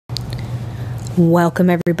Welcome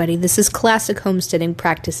everybody, this is Classic Homesteading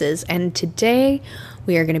Practices, and today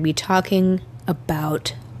we are going to be talking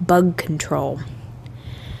about bug control.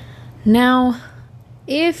 Now,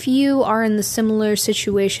 if you are in the similar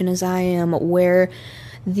situation as I am, where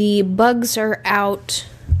the bugs are out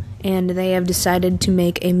and they have decided to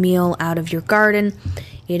make a meal out of your garden,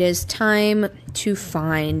 it is time to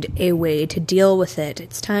find a way to deal with it.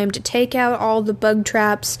 It's time to take out all the bug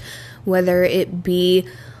traps, whether it be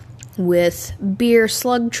with beer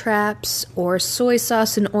slug traps, or soy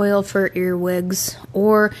sauce and oil for earwigs,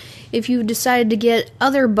 or if you decide to get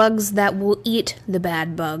other bugs that will eat the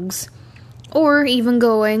bad bugs, or even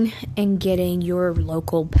going and getting your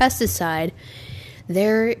local pesticide.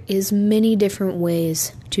 There is many different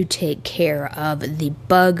ways to take care of the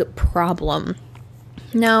bug problem.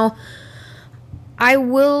 Now, I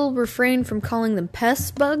will refrain from calling them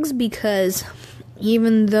pest bugs, because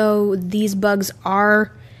even though these bugs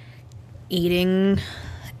are eating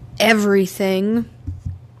everything,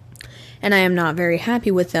 and I am not very happy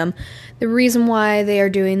with them, the reason why they are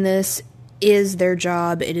doing this is their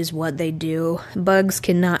job. It is what they do. Bugs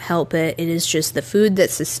cannot help it. It is just the food that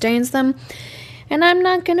sustains them, and I'm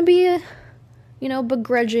not going to be,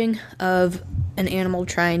 begrudging of an animal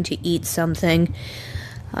trying to eat something,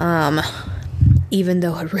 even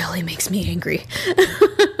though it really makes me angry.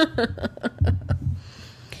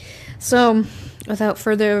 So, without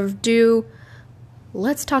further ado,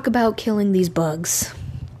 let's talk about killing these bugs.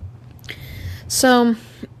 So,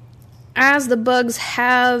 as the bugs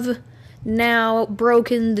have now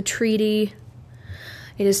broken the treaty,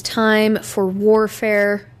 it is time for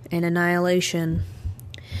warfare and annihilation.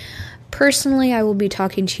 Personally, I will be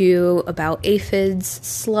talking to you about aphids,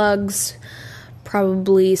 slugs,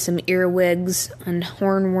 probably some earwigs, and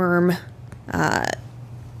hornworm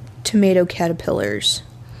tomato caterpillars.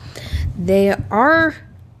 They are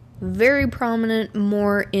very prominent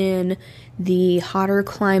more in the hotter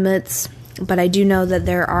climates, but I do know that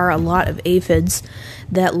there are a lot of aphids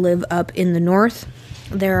that live up in the north.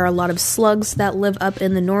 There are a lot of slugs that live up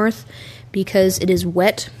in the north because it is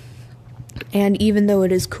wet, and even though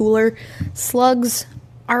it is cooler, slugs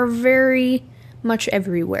are very much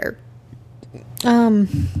everywhere. Well,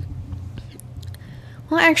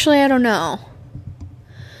 actually, I don't know.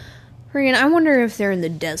 I wonder if they're in the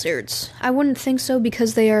deserts. I wouldn't think so,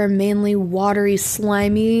 because they are a mainly watery,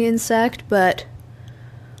 slimy insect, but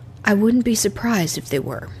I wouldn't be surprised if they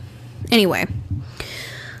were. Anyway,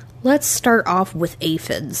 let's start off with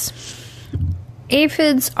aphids.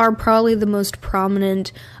 Aphids are probably the most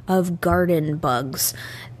prominent of garden bugs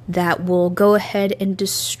that will go ahead and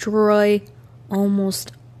destroy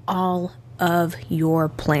almost all of your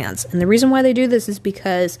plants. And the reason why they do this is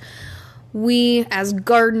because we, as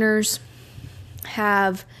gardeners,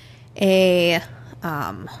 have a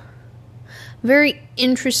very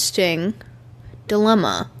interesting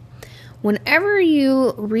dilemma. Whenever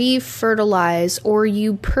you refertilize, or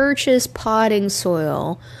you purchase potting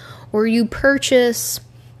soil, or you purchase,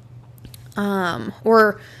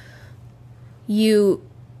 for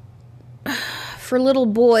little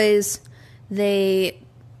boys, they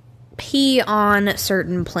pee on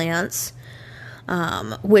certain plants,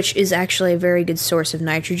 which is actually a very good source of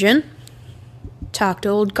nitrogen. Talk to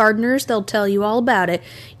old gardeners, they'll tell you all about it.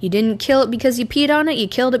 You didn't kill it because you peed on it, you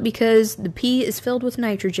killed it because the pee is filled with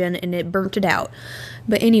nitrogen and it burnt it out.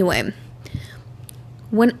 But anyway,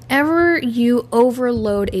 whenever you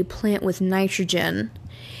overload a plant with nitrogen,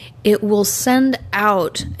 it will send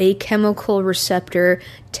out a chemical receptor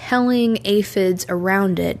telling aphids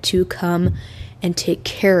around it to come and take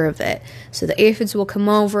care of it. So the aphids will come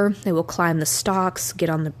over, they will climb the stalks, get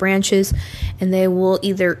on the branches, and they will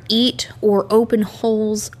either eat or open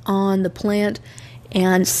holes on the plant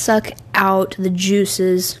and suck out the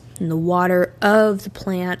juices and the water of the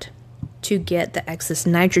plant to get the excess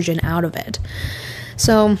nitrogen out of it.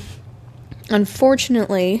 So,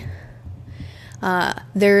 unfortunately,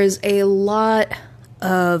 there's a lot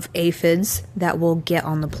of aphids that will get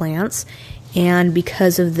on the plants, and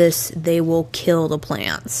because of this, they will kill the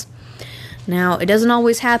plants. Now, it doesn't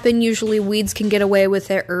always happen. Usually weeds can get away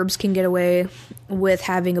with it, herbs can get away with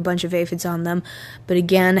having a bunch of aphids on them, but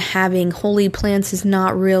again, having holy plants is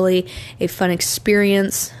not really a fun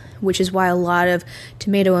experience, which is why a lot of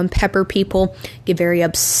tomato and pepper people get very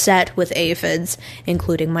upset with aphids,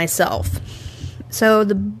 including myself. So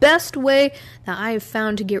the best way that I have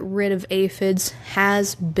found to get rid of aphids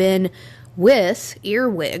has been with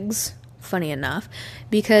earwigs, funny enough,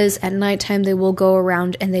 because at nighttime they will go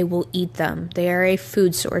around and they will eat them. They are a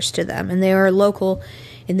food source to them, and they are local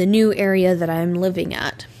in the new area that I'm living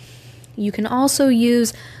at. You can also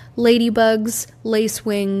use ladybugs,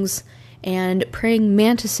 lacewings, and praying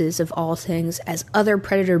mantises of all things as other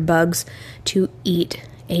predator bugs to eat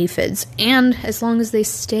aphids. And as long as they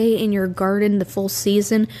stay in your garden the full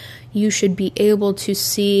season, you should be able to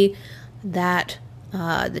see that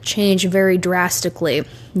the change very drastically.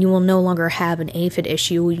 You will no longer have an aphid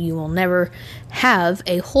issue. You will never have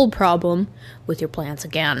a hole problem with your plants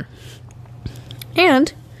again.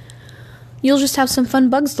 And you'll just have some fun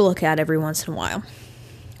bugs to look at every once in a while.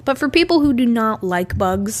 But for people who do not like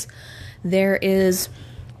bugs, there is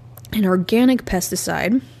an organic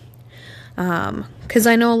pesticide. Because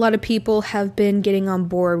I know a lot of people have been getting on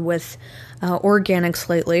board with organics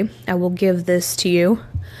lately. I will give this to you.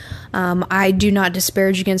 I do not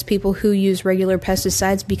disparage against people who use regular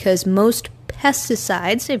pesticides, because most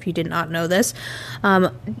pesticides, if you did not know this,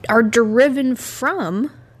 are derived from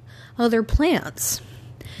other plants.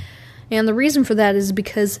 And the reason for that is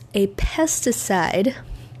because a pesticide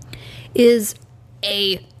is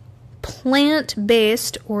a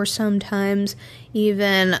plant-based, or sometimes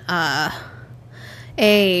even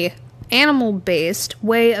a animal-based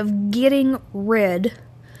way of getting rid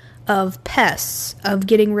of pests, of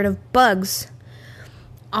getting rid of bugs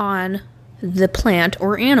on the plant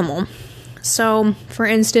or animal. So, for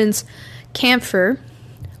instance, camphor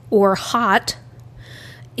or hot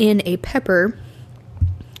in a pepper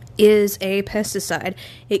is a pesticide.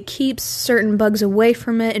 It keeps certain bugs away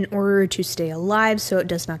from it in order to stay alive so it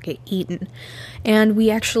does not get eaten. And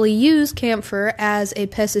we actually use camphor as a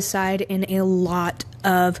pesticide in a lot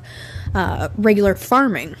of regular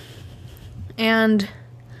farming. And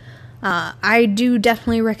I do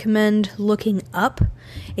definitely recommend looking up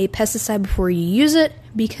a pesticide before you use it,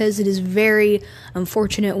 because it is very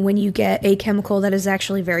unfortunate when you get a chemical that is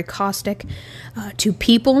actually very caustic to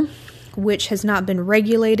people, which has not been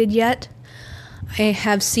regulated yet. I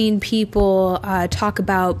have seen people talk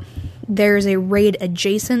about there's a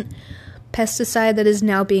raid-adjacent pesticide that is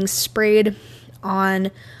now being sprayed on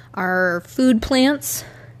our food plants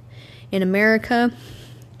in America.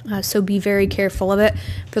 So be very careful of it.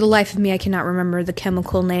 For the life of me, I cannot remember the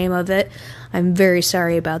chemical name of it. I'm very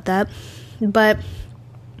sorry about that. But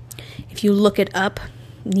if you look it up,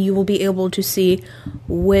 you will be able to see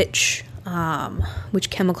which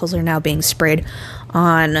chemicals are now being sprayed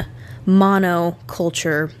on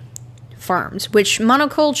monoculture farms. Which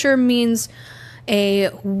monoculture means a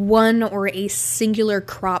one or a singular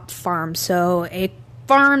crop farm. So a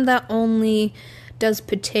farm that only does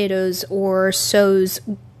potatoes or sows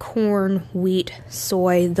corn, wheat,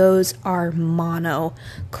 soy. Those are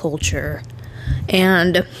monoculture.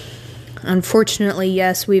 And unfortunately,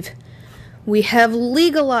 yes, we have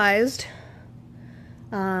legalized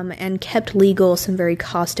and kept legal some very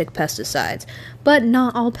caustic pesticides. But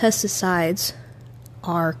not all pesticides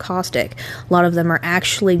are caustic. A lot of them are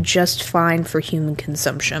actually just fine for human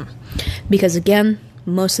consumption. Because again,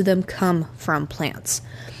 most of them come from plants.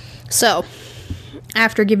 So,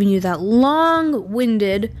 after giving you that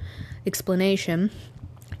long-winded explanation,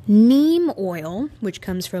 neem oil, which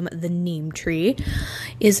comes from the neem tree,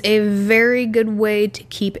 is a very good way to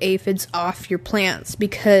keep aphids off your plants,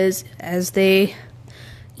 because as they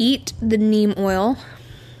eat the neem oil,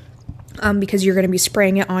 because you're going to be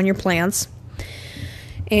spraying it on your plants,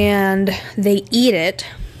 and they eat it,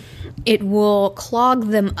 it will clog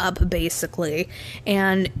them up, basically,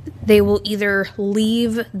 and they will either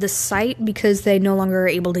leave the site because they no longer are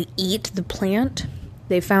able to eat the plant.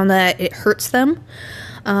 They found that it hurts them,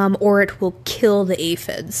 or it will kill the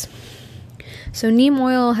aphids. So neem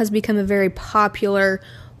oil has become a very popular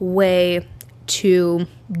way to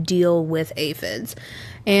deal with aphids.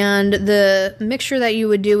 And the mixture that you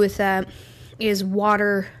would do with that is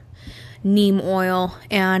water, neem oil,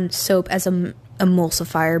 and soap as a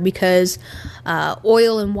emulsifier, because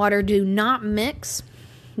oil and water do not mix.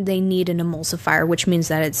 They need an emulsifier, which means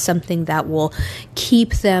that it's something that will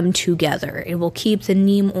keep them together. It will keep the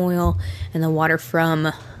neem oil and the water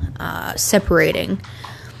from separating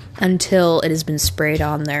until it has been sprayed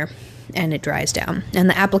on there and it dries down. And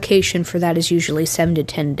the application for that is usually 7 to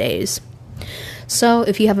 10 days. So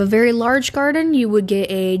if you have a very large garden, you would get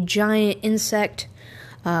a giant insect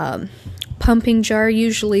pumping jar.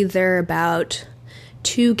 Usually they're about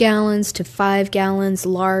 2 gallons to 5 gallons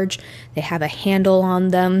large. They have a handle on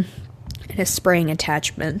them and a spraying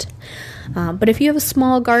attachment. But if you have a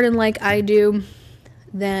small garden like I do,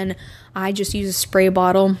 then I just use a spray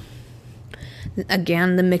bottle.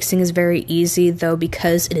 Again, the mixing is very easy, though,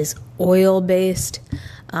 because it is oil-based.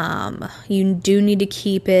 You do need to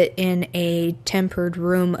keep it in a tempered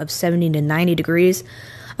room of 70 to 90 degrees,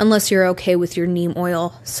 unless you're okay with your neem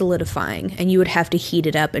oil solidifying, and you would have to heat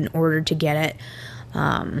it up in order to get it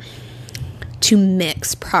to to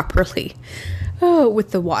mix properly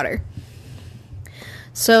with the water.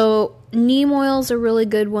 So neem oil is a really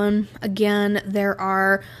good one. Again, there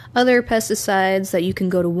are other pesticides that you can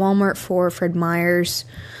go to Walmart for, Fred Meyer's.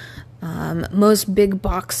 Most big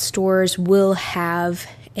box stores will have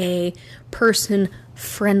a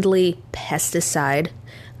person-friendly pesticide,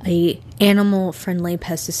 a animal-friendly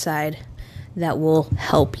pesticide that will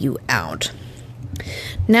help you out.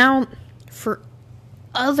 Now, for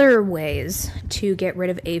other ways to get rid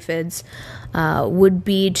of aphids would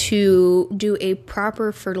be to do a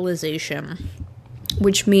proper fertilization,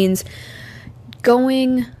 which means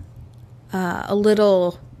going a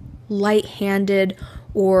little light-handed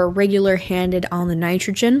or regular-handed on the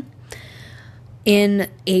nitrogen in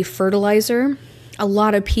a fertilizer. A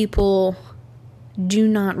lot of people do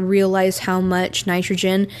not realize how much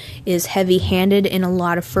nitrogen is heavy-handed in a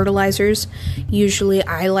lot of fertilizers. Usually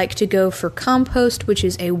I like to go for compost, which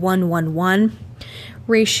is a 1-1-1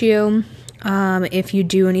 ratio. If you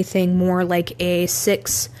do anything more like a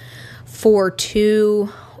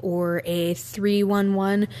 6-4-2 or a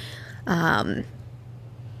 3-1-1,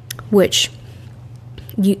 which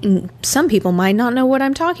some people might not know what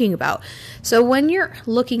I'm talking about. So when you're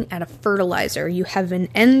looking at a fertilizer, you have an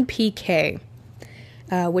NPK,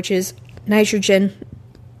 which is nitrogen,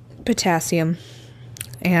 potassium,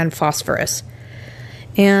 and phosphorus.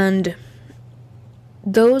 And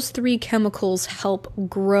those three chemicals help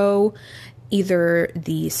grow either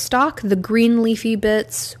the stalk, the green leafy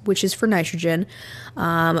bits, which is for nitrogen,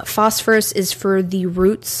 phosphorus is for the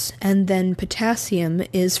roots, and then potassium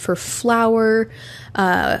is for flower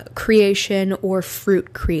creation or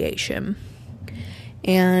fruit creation.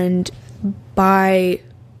 And by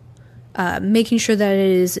making sure that it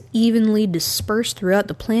is evenly dispersed throughout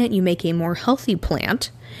the plant, you make a more healthy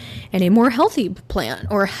plant, and a more healthy plant,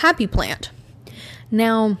 or a happy plant.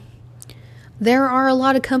 Now, there are a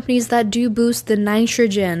lot of companies that do boost the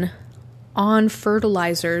nitrogen on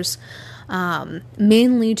fertilizers,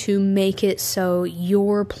 mainly to make it so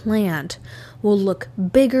your plant will look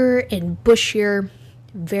bigger and bushier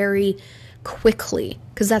very quickly,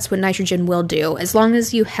 because that's what nitrogen will do. As long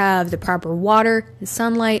as you have the proper water and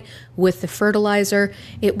sunlight with the fertilizer,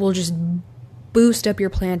 it will just boost up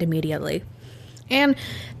your plant immediately. And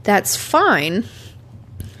that's fine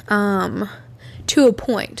to a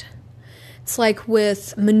point. It's like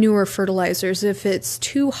with manure fertilizers. If it's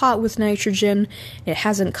too hot with nitrogen, it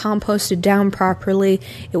hasn't composted down properly,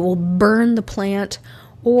 it will burn the plant,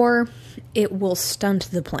 or it will stunt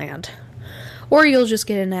the plant. Or you'll just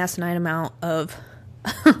get an asinine amount of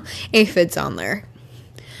aphids on there.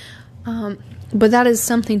 But that is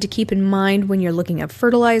something to keep in mind when you're looking at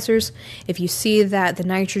fertilizers. If you see that the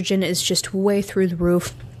nitrogen is just way through the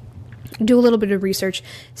roof, do a little bit of research,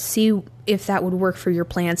 see if that would work for your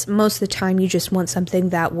plants. Most of the time you just want something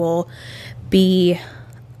that will be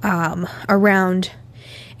around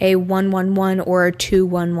a 1-1-1 or a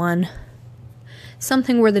 2-1-1.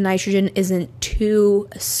 Something where the nitrogen isn't too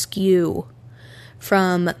askew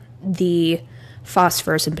from the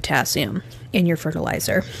phosphorus and potassium in your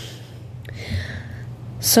fertilizer.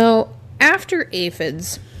 So after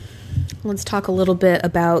aphids, let's talk a little bit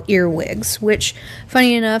about earwigs, which,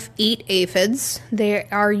 funny enough, eat aphids. They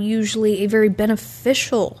are usually a very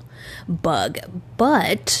beneficial bug,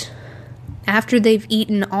 but after they've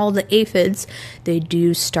eaten all the aphids, they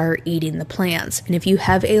do start eating the plants. And if you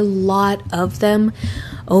have a lot of them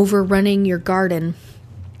overrunning your garden,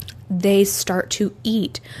 they start to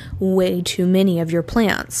eat way too many of your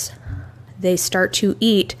plants. They start to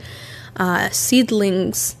eat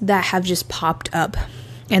seedlings that have just popped up,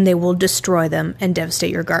 and they will destroy them and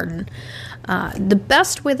devastate your garden. The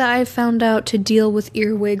best way that I've found out to deal with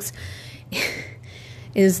earwigs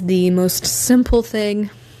is the most simple thing.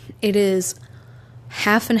 It is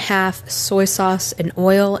half and half soy sauce and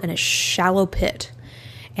oil in a shallow pit.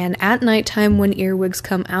 And at nighttime when earwigs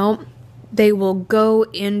come out, they will go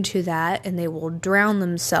into that and they will drown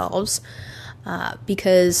themselves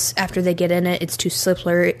because after they get in it, it's too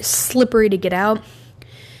slippery to get out.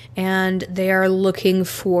 And they are looking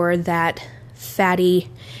for that fatty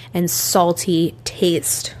and salty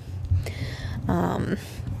taste.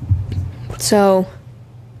 So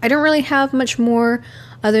I don't really have much more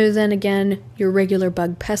other than, again, your regular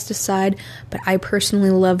bug pesticide, but I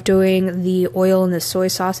personally love doing the oil and the soy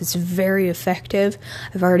sauce. It's very effective.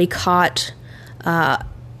 I've already caught a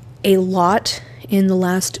lot in the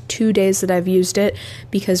last 2 days that I've used it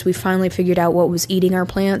because we finally figured out what was eating our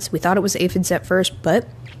plants. We thought it was aphids at first, but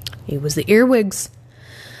it was the earwigs.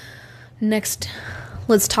 Next,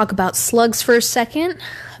 let's talk about slugs for a second.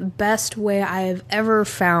 Best way I have ever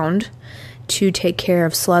found to take care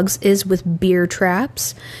of slugs is with beer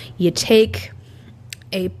traps. You take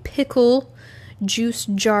a pickle juice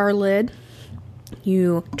jar lid,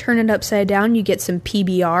 you turn it upside down, you get some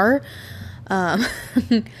PBR,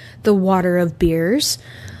 the water of beers,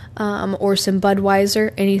 or some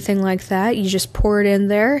Budweiser, anything like that. You just pour it in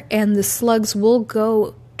there, and the slugs will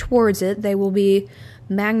go towards it. They will be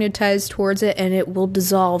magnetized towards it, and it will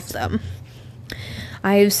dissolve them.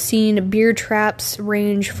 I have seen beer traps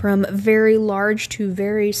range from very large to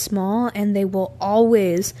very small, and they will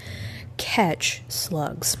always catch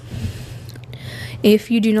slugs.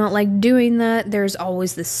 If you do not like doing that, there's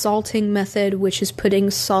always the salting method, which is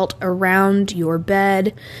putting salt around your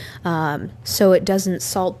bed so it doesn't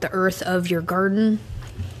salt the earth of your garden.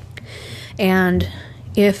 And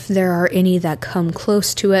if there are any that come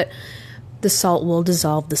close to it, the salt will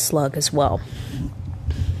dissolve the slug as well.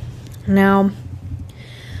 Now,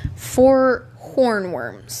 for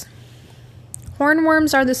hornworms.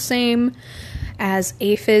 Hornworms are the same as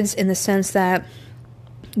aphids in the sense that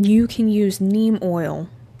you can use neem oil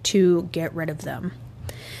to get rid of them.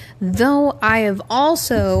 Though I have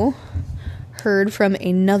also heard from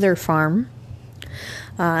another farm.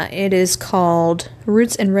 It is called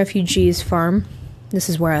Roots and Refugees Farm. This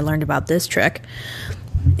is where I learned about this trick.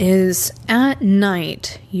 Is at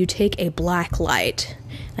night you take a black light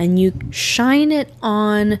and you shine it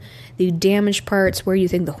on the damaged parts where you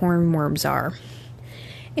think the hornworms are.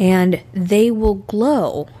 And they will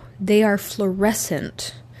glow. They are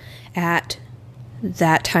fluorescent at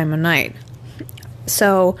that time of night.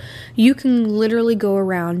 So you can literally go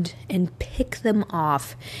around and pick them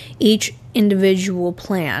off, each individual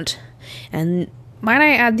plant. And might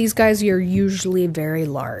I add, these guys are usually very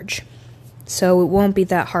large, so it won't be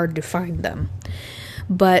that hard to find them.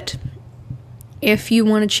 But if you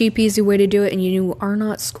want a cheap, easy way to do it and you are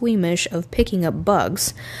not squeamish of picking up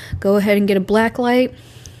bugs, go ahead and get a black light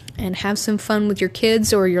and have some fun with your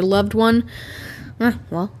kids or your loved one,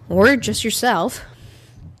 or just yourself,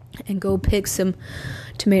 and go pick some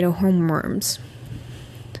tomato hornworms.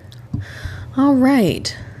 All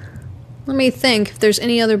right. Let me think if there's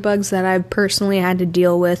any other bugs that I've personally had to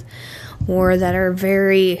deal with or that are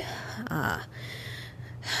very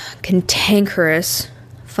cantankerous,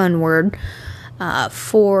 fun word,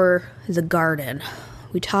 for the garden.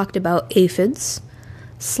 We talked about aphids,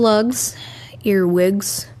 slugs,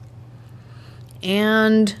 earwigs,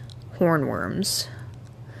 and hornworms.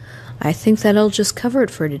 I think that'll just cover it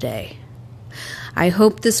for today. I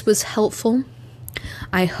hope this was helpful.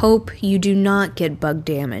 I hope you do not get bug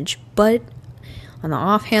damage, but on the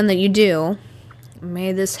offhand that you do,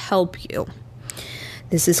 may this help you.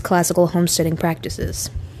 This is Classical Homesteading Practices.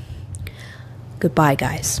 Goodbye,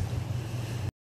 guys.